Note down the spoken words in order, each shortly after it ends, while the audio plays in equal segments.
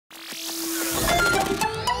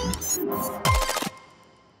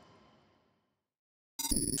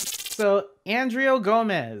So Andrea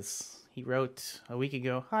Gomez, he wrote a week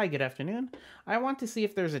ago, "Hi, good afternoon. I want to see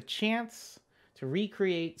if there's a chance to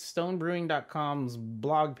recreate stonebrewing.com's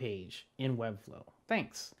blog page in Webflow.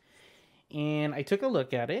 Thanks." And I took a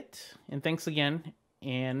look at it, and thanks again,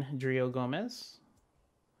 Andrea Gomez.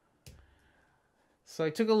 So I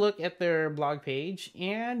took a look at their blog page,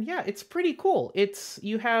 and yeah, it's pretty cool.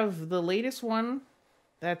 You have the latest one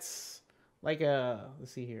that's like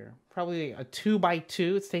let's see here, probably a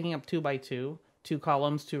 2x2. It's taking up 2x2, 2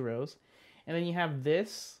 columns, 2 rows. And then you have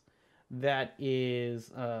this that is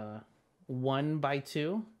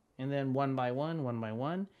 1x2, and then 1x1,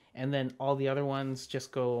 1x1. And then all the other ones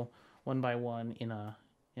just go 1x1 in a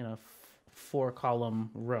 4-column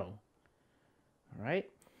row. All right.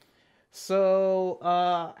 So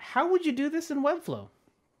how would you do this in Webflow?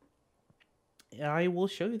 I will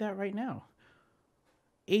show you that right now.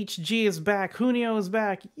 HG is back. Junio is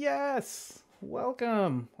back. Yes.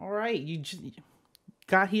 Welcome. All right. You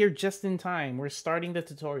got here just in time. We're starting the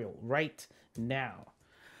tutorial right now.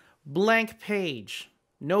 Blank page.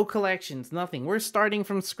 No collections. Nothing. We're starting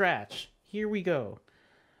from scratch. Here we go.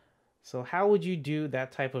 So how would you do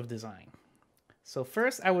that type of design? So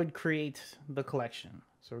first I would create the collection.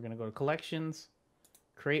 So we're going to go to collections,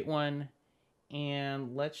 create one,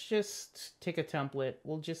 and let's just take a template.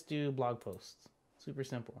 We'll just do blog posts. Super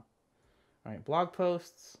simple. All right, blog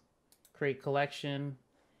posts, create collection,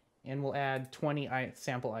 and we'll add 20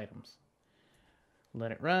 sample items.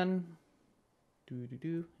 Let it run.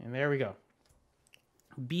 And there we go.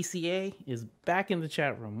 BCA is back in the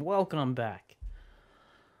chat room. Welcome back.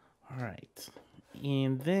 All right.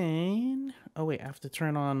 And then, oh wait, I have to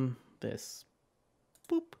turn on this.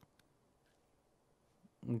 Boop.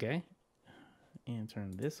 Okay. And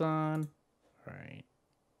turn this on. All right.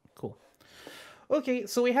 Cool. Okay,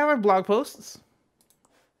 so we have our blog posts.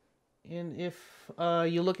 And if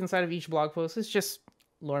you look inside of each blog post, it's just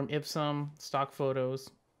lorem ipsum, stock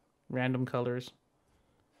photos, random colors.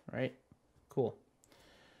 Right? Cool.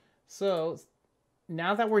 So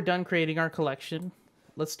now that we're done creating our collection,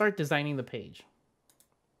 let's start designing the page.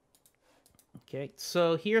 Okay,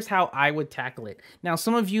 so here's how I would tackle it. Now,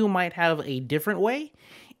 some of you might have a different way.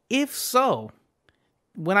 If so,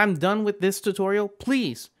 when I'm done with this tutorial,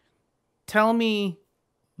 please tell me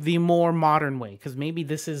the more modern way, because maybe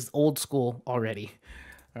this is old school already.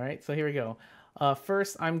 All right, so here we go.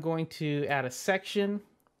 First, I'm going to add a section,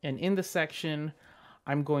 and in the section,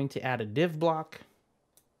 I'm going to add a div block.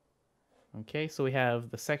 Okay, so we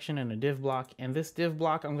have the section and a div block, and this div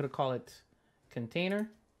block, I'm going to call it container.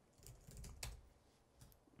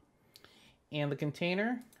 And the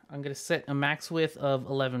container, I'm going to set a max width of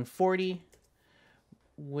 1140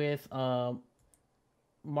 with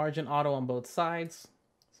margin auto on both sides.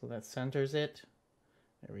 So that centers it.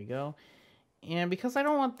 There we go. And because I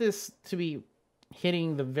don't want this to be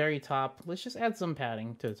hitting the very top, let's just add some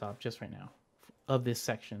padding to the top just right now of this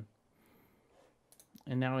section.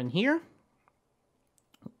 And now in here,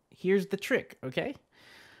 here's the trick, okay?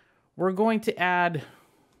 We're going to add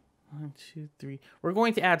 1, 2, 3. We're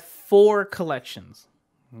going to add 4 collections,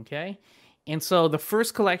 okay? And so the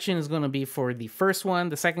first collection is going to be for the first one.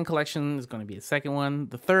 The second collection is going to be the second one.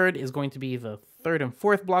 The third is going to be the third and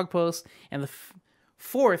fourth blog posts. And the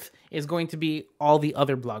fourth is going to be all the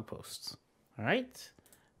other blog posts, all right?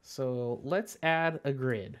 So let's add a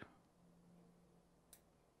grid.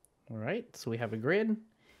 All right, so we have a grid.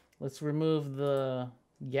 Let's remove the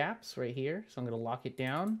gaps right here. So I'm going to lock it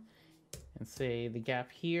down and say the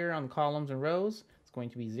gap here on the columns and rows is going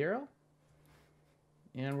to be 0.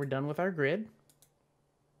 And we're done with our grid.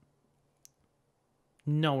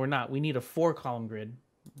 No, we're not. We need a 4-column grid.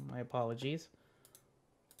 My apologies.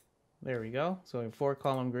 There we go. So a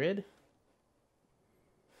 4-column grid.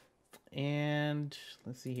 And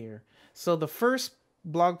let's see here. So the first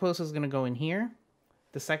blog post is going to go in here.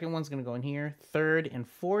 The second one's going to go in here. Third and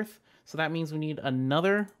fourth. So that means we need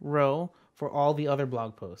another row for all the other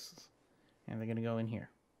blog posts. And they're going to go in here.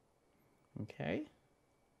 Okay.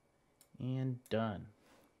 And done.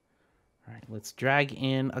 All right, let's drag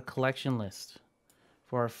in a collection list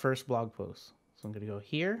for our first blog post. So I'm going to go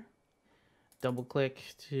here, double click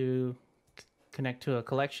to connect to a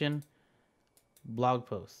collection, blog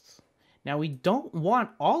posts. Now we don't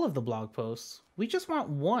want all of the blog posts. We just want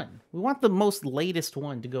one. We want the most latest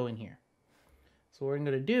one to go in here. So what I'm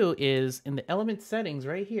going to do is in the element settings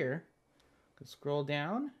right here, scroll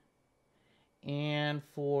down, and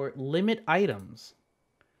for limit items,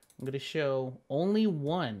 I'm going to show only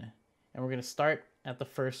one, and we're going to start at the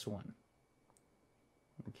first one.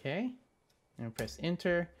 Okay, and press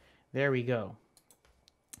enter. There we go.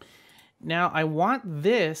 Now I want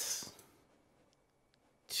this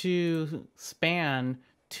to span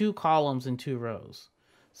 2 columns and 2 rows.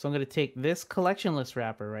 So I'm going to take this collection list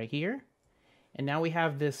wrapper right here. And now we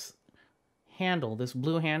have this handle, this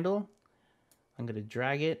blue handle. I'm going to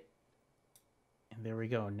drag it. And there we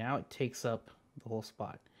go. Now it takes up the whole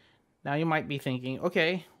spot. Now you might be thinking,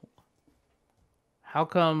 okay, how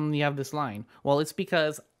come you have this line? Well, it's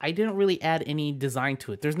because I didn't really add any design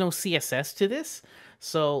to it. There's no CSS to this.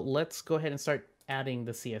 So let's go ahead and start adding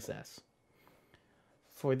the CSS.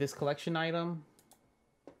 For this collection item,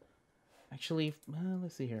 actually,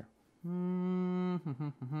 let's see here.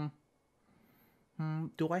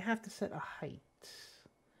 Do I have to set a height?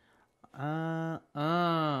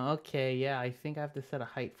 Okay, yeah, I think I have to set a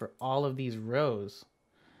height for all of these rows.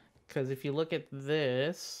 Because if you look at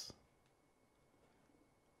this,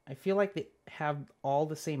 I feel like they have all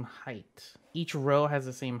the same height. Each row has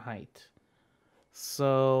the same height.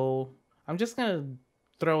 So I'm just going to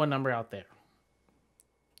throw a number out there.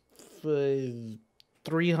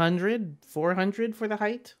 300, 400 for the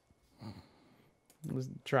height. Let's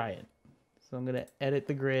try it. So I'm going to edit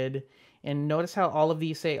the grid. And notice how all of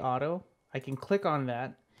these say auto. I can click on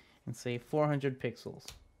that and say 400 pixels.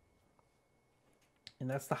 And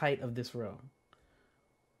that's the height of this row.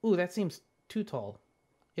 Ooh, that seems too tall.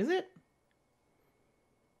 Is it?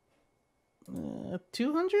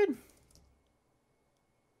 200?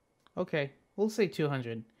 Okay, we'll say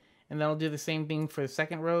 200. And then I'll do the same thing for the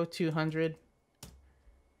second row, 200.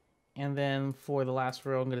 And then for the last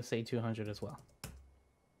row, I'm going to say 200 as well.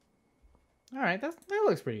 All right, that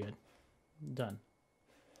looks pretty good. Done.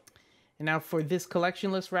 And now for this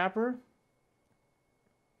collection list wrapper.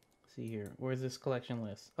 Let's see here. Where's this collection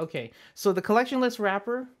list? Okay, so the collection list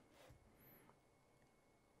wrapper.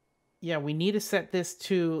 Yeah, we need to set this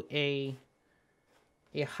to a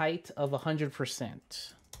height of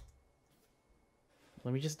 100%.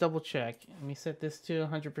 Let me just double check. Let me set this to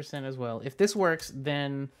 100% as well. If this works,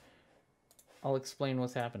 then I'll explain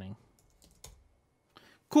what's happening.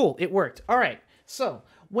 Cool, it worked. All right, so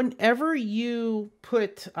whenever you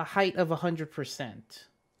put a height of 100%,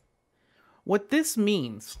 what this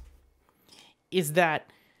means is that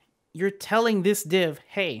you're telling this div,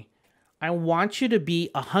 hey, I want you to be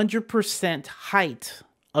 100% height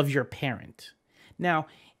of your parent. Now,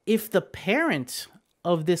 if the parent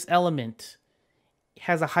of this element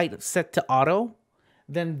has a height set to auto,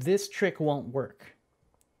 then this trick won't work.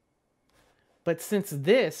 But since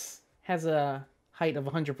this has a height of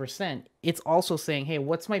 100%, it's also saying, hey,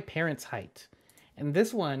 what's my parent's height? And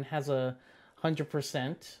this one has a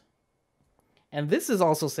 100%. And this is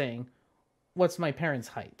also saying, what's my parent's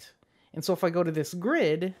height? And so if I go to this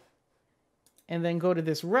grid and then go to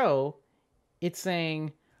this row, it's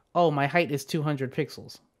saying, oh, my height is 200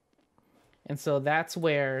 pixels. And so that's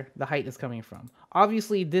where the height is coming from.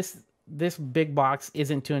 Obviously, this big box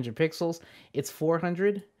isn't 200 pixels. It's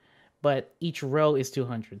 400, but each row is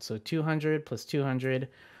 200. So 200 plus 200,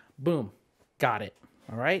 boom, got it.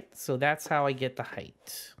 All right, so that's how I get the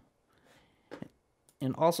height.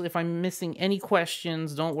 And also, if I'm missing any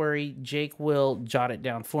questions, don't worry. Jake will jot it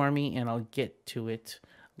down for me, and I'll get to it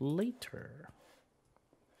later.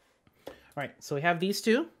 All right, so we have these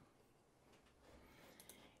two.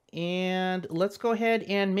 And let's go ahead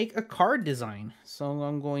and make a card design. So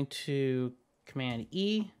I'm going to Command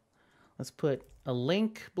E. Let's put a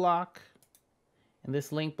link block. And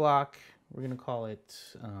this link block, we're going to call it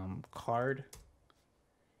card.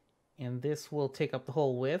 And this will take up the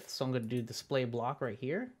whole width. So I'm going to do display block right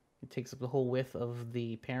here. It takes up the whole width of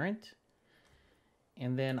the parent.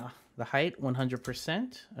 And then the height,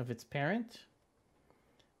 100% of its parent.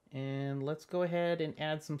 And let's go ahead and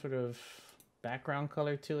add some sort of background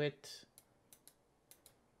color to it.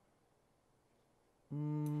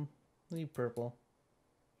 Leave purple.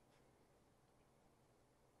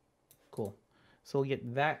 Cool. So we'll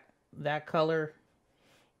get that color,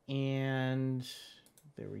 and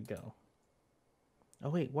there we go. Oh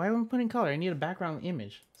wait, why am I putting color? I need a background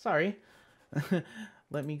image. Sorry.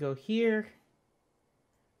 Let me go here.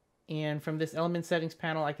 And from this element settings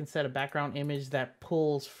panel, I can set a background image that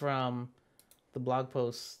pulls from the blog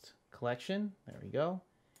post collection. There we go.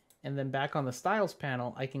 And then back on the styles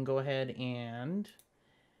panel, I can go ahead and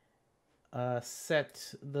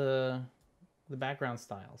set the background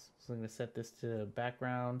styles. So I'm going to set this to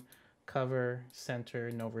background, cover, center,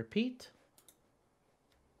 no repeat.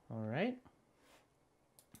 All right.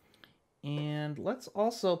 And let's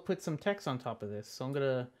also put some text on top of this. So I'm going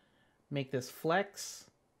to make this flex.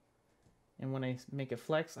 And when I make it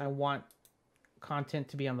flex, I want content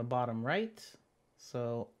to be on the bottom right.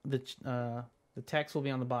 So the text will be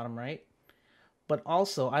on the bottom right. but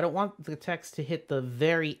also I don't want the text to hit the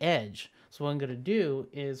very edge. So what I'm going to do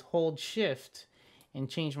is hold shift and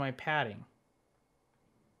change my padding.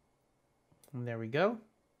 And there we go.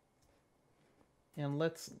 And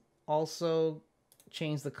let's also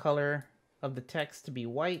change the color of the text to be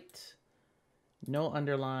white, no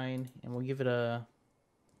underline, and we'll give it a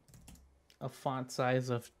font size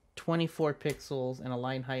of 24 pixels and a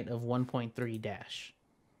line height of 1.3 dash.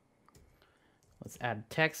 Let's add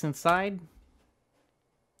text inside.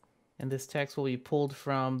 And this text will be pulled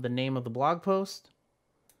from the name of the blog post.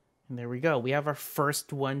 And there we go. We have our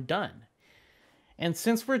first one done. And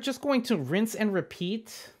since we're just going to rinse and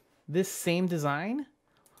repeat this same design,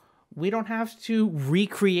 we don't have to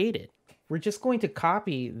recreate it. We're just going to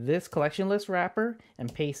copy this collection list wrapper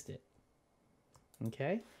and paste it.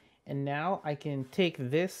 Okay. And now I can take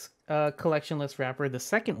this collection list wrapper, the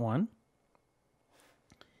second one,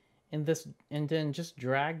 and then just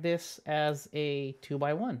drag this as a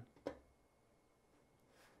 2x1.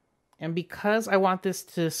 And because I want this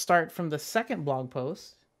to start from the second blog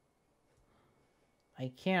post,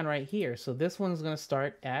 I can right here. So this one's going to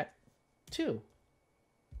start at 2.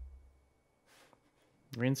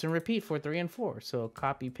 Rinse and repeat for 3 and 4. So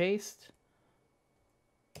copy, paste.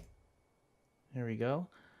 There we go.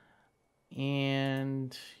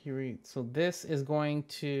 And so this is going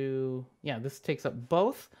to, yeah, this takes up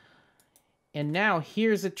both. And now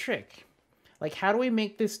here's a trick. Like, how do we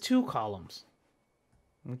make this 2 columns?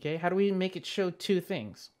 Okay, how do we make it show 2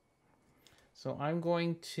 things? So I'm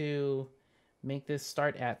going to make this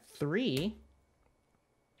start at 3,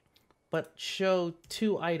 but show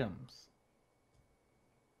 2 items.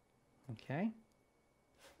 Okay.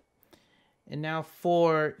 And now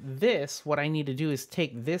for this, what I need to do is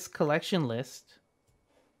take this collection list.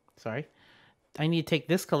 Sorry. I need to take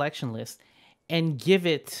this collection list and give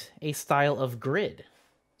it a style of grid.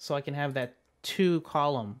 So I can have that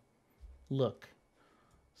 2-column look.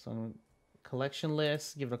 So collection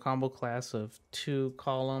list, give it a combo class of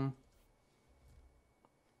 2-column.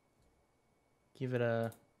 Give it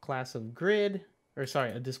a class of grid, or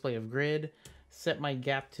sorry, a display of grid. Set my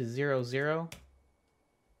gap to 0, 0.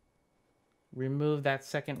 Remove that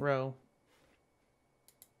second row.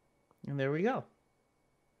 And there we go.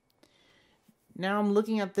 Now I'm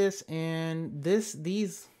looking at this and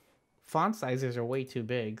these font sizes are way too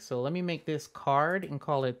big. So let me make this card and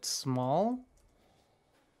call it small.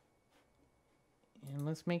 And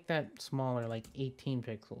let's make that smaller, like 18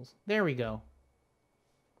 pixels. There we go.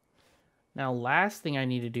 Now, last thing I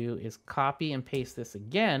need to do is copy and paste this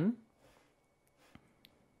again.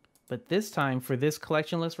 But this time, for this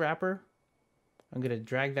collection list wrapper, I'm going to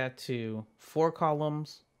drag that to 4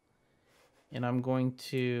 columns. And I'm going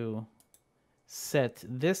to set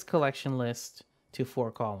this collection list to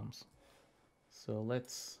 4 columns. So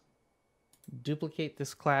let's duplicate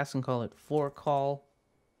this class and call it 4col.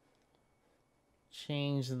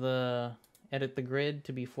 Change the edit the grid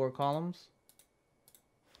to be 4 columns.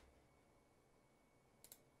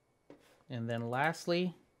 And then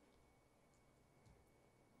lastly,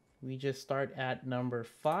 we just start at number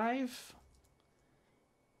 5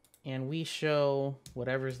 and we show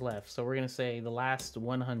whatever's left. So we're going to say the last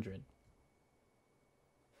 100.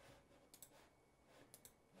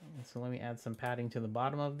 And so let me add some padding to the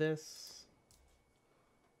bottom of this.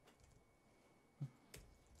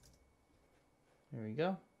 There we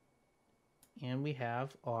go. And we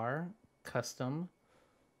have our custom.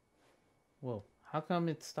 Whoa, how come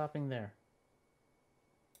it's stopping there?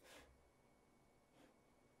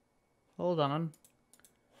 Hold on.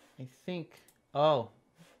 I think, oh,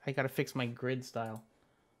 I gotta fix my grid style.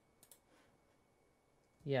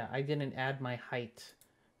 Yeah, I didn't add my height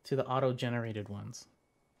to the auto-generated ones.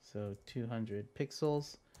 So 200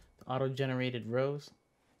 pixels, the auto-generated rows.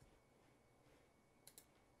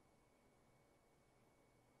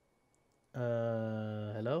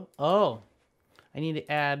 Hello? Oh, I need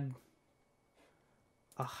to add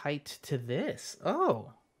a height to this.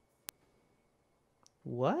 Oh.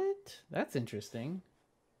 What? That's interesting.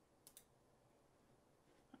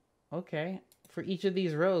 Okay. For each of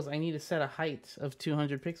these rows, I need to set a height of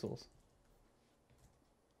 200 pixels.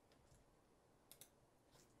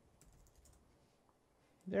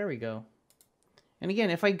 There we go. And again,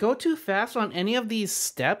 if I go too fast on any of these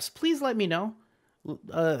steps, please let me know.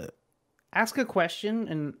 Ask a question,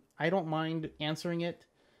 and I don't mind answering it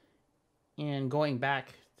and going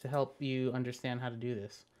back to help you understand how to do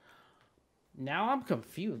this. Now I'm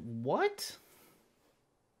confused. What?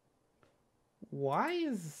 Why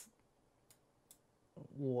is...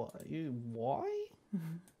 Why?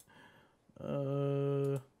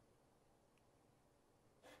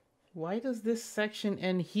 Why does this section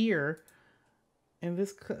end here, And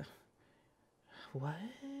this what?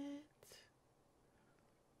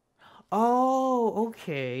 Oh,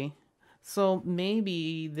 okay. So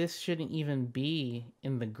maybe this shouldn't even be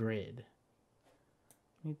in the grid.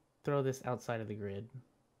 Let me throw this outside of the grid.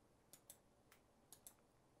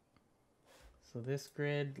 So this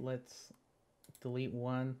grid, let's delete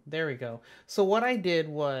one. There we go. So what I did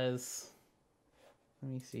was,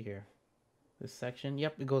 let me see here. This section,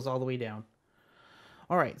 yep, it goes all the way down.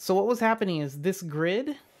 All right, so what was happening is this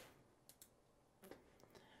grid,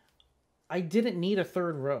 I didn't need a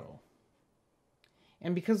third row.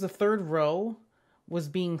 And because the third row was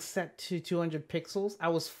being set to 200 pixels, I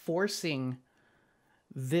was forcing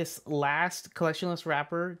this last collectionless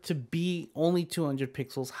wrapper to be only 200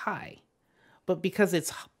 pixels high. But because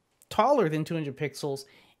it's taller than 200 pixels,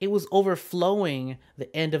 it was overflowing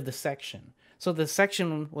the end of the section. So the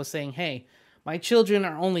section was saying, hey, my children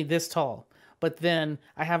are only this tall. But then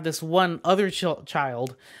I have this one other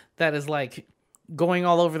child that is like going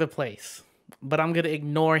all over the place. But I'm going to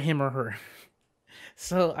ignore him or her.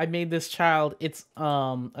 So I made this child, it's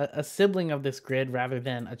a sibling of this grid rather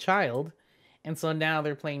than a child. And so now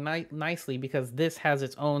they're playing nicely because this has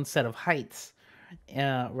its own set of heights.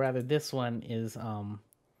 Rather, this one is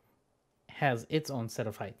has its own set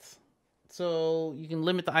of heights. So you can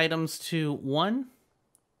limit the items to 1.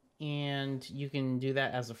 And you can do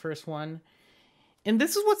that as the first one. And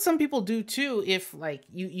this is what some people do too. If like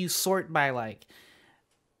you sort by like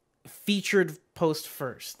featured post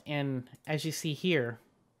first. And as you see here,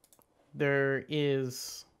 there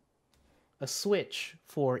is a switch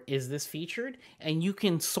for is this featured? And you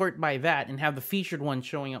can sort by that and have the featured one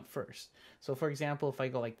showing up first. So for example, if I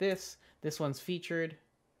go like this one's featured.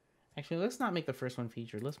 Actually, let's not make the first one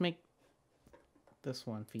featured. Let's make this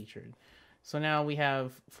one featured. So now we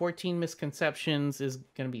have 14 misconceptions is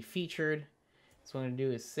going to be featured. So what I'm going to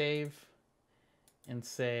do is save and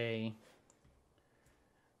say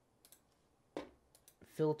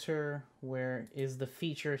filter, where is the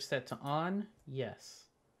feature set to on? Yes.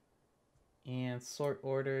 And sort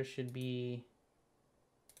order should be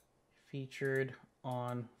featured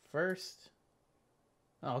on first.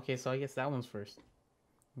 Oh, okay, so I guess that one's first.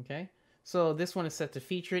 Okay, so this one is set to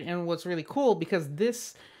featured, and what's really cool because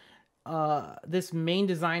this this main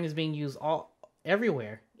design is being used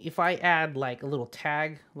everywhere. If I add like a little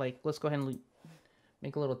tag, like let's go ahead and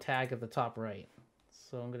make a little tag at the top right.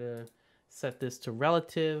 So I'm gonna set this to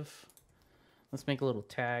relative. Let's make a little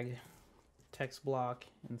tag, text block,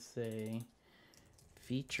 and say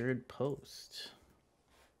featured post.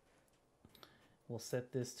 We'll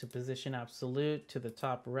set this to position absolute to the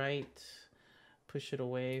top right. Push it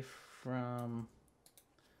away from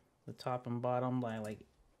the top and bottom by like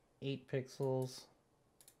 8 pixels.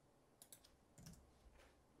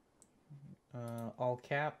 All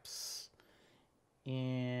caps.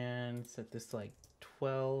 And set this to like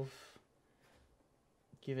 12.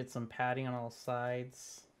 Give it some padding on all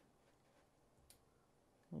sides.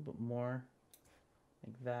 A little bit more.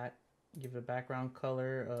 Like that. Give it a background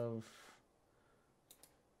color of...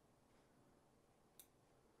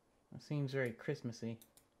 It seems very Christmassy.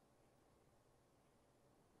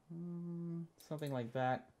 Something like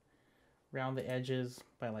that. Round the edges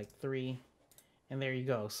by like 3. And there you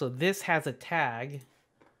go. So this has a tag.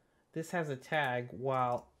 This has a tag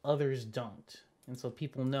while others don't. And so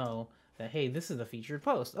people know that, hey, this is a featured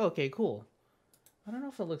post. Okay, cool. I don't know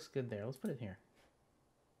if it looks good there. Let's put it here.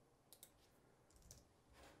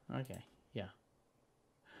 Okay, yeah.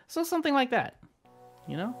 So something like that,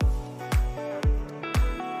 you know?